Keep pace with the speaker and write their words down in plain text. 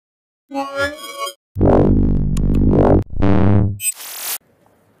This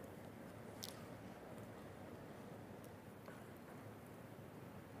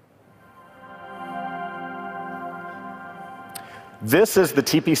is the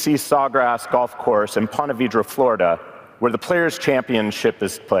TPC Sawgrass Golf Course in Ponte Vedra, Florida, where the Players' Championship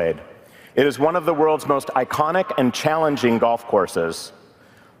is played. It is one of the world's most iconic and challenging golf courses.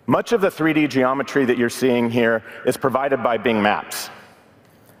 Much of the 3D geometry that you're seeing here is provided by Bing Maps.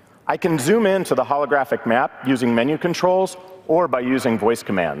 I can zoom in to the holographic map using menu controls or by using voice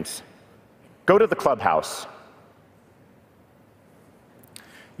commands. Go to the clubhouse.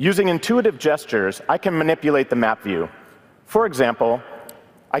 Using intuitive gestures, I can manipulate the map view. For example,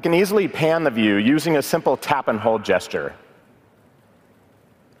 I can easily pan the view using a simple tap and hold gesture.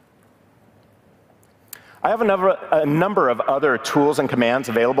 I have a number of other tools and commands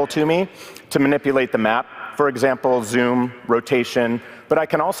available to me to manipulate the map. For example, zoom, rotation, but I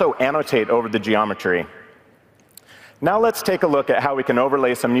can also annotate over the geometry. Now let's take a look at how we can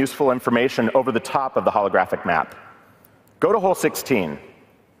overlay some useful information over the top of the holographic map. Go to hole 16.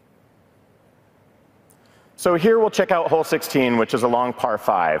 So here we'll check out hole 16, which is a long par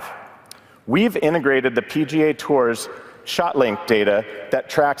 5. We've integrated the PGA Tour's ShotLink data that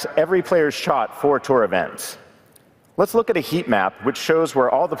tracks every player's shot for tour events. Let's look at a heat map, which shows where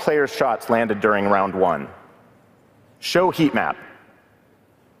all the players' shots landed during round 1. Show heat map.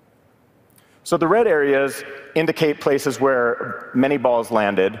 So the red areas indicate places where many balls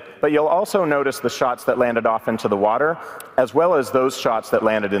landed, but you'll also notice the shots that landed off into the water, as well as those shots that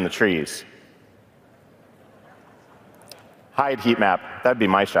landed in the trees. Hide heat map. That'd be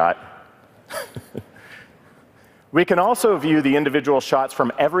my shot. We can also view the individual shots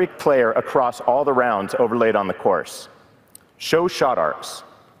from every player across all the rounds overlaid on the course. Show shot arcs.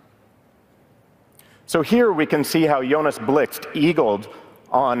 So here we can see how Jonas Blixt eagled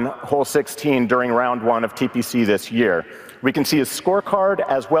on hole 16 during round 1 of TPC this year. We can see his scorecard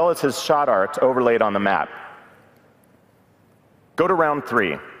as well as his shot arcs overlaid on the map. Go to round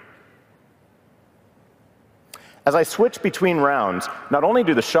 3. As I switch between rounds, not only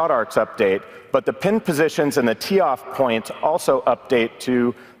do the shot arcs update, but the pin positions and the tee-off point also update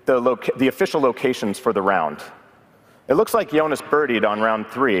to the official locations for the round. It looks like Jonas birdied on round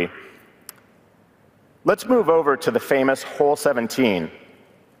 3. Let's move over to the famous hole 17.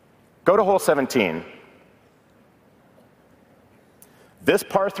 Go to hole 17. This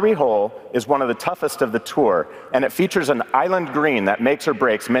par 3 hole is one of the toughest of the tour, and it features an island green that makes or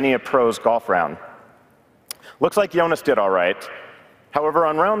breaks many a pro's golf round. Looks like Jonas did all right. However,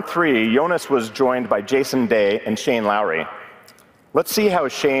 on round 3, Jonas was joined by Jason Day and Shane Lowry. Let's see how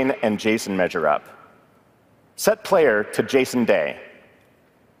Shane and Jason measure up. Set player to Jason Day.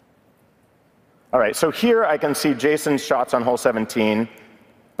 All right, so here I can see Jason's shots on hole 17,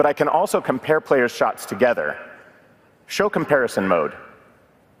 but I can also compare players' shots together. Show comparison mode.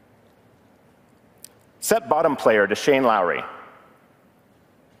 Set bottom player to Shane Lowry.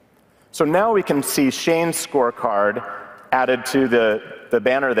 So now we can see Shane's scorecard added to the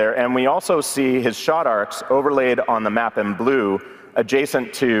banner there, and we also see his shot arcs overlaid on the map in blue,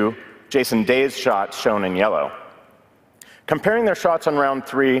 adjacent to Jason Day's shots shown in yellow. Comparing their shots on round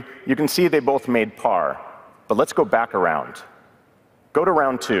 3, you can see they both made par. But let's go back around. Go to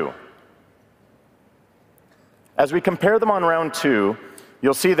round 2. As we compare them on round 2,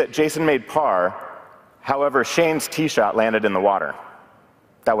 you'll see that Jason made par. However, Shane's tee shot landed in the water.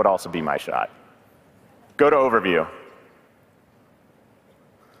 That would also be my shot. Go to overview.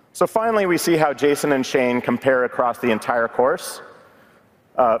 So finally, we see how Jason and Shane compare across the entire course,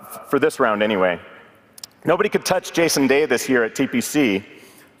 for this round anyway. Nobody could touch Jason Day this year at TPC,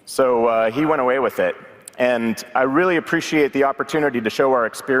 so he went away with it. And I really appreciate the opportunity to show our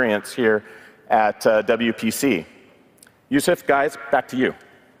experience here at WPC. Yusuf, guys, back to you.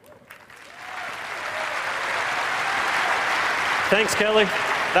 Thanks, Kelly.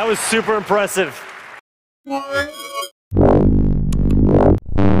 That was super impressive.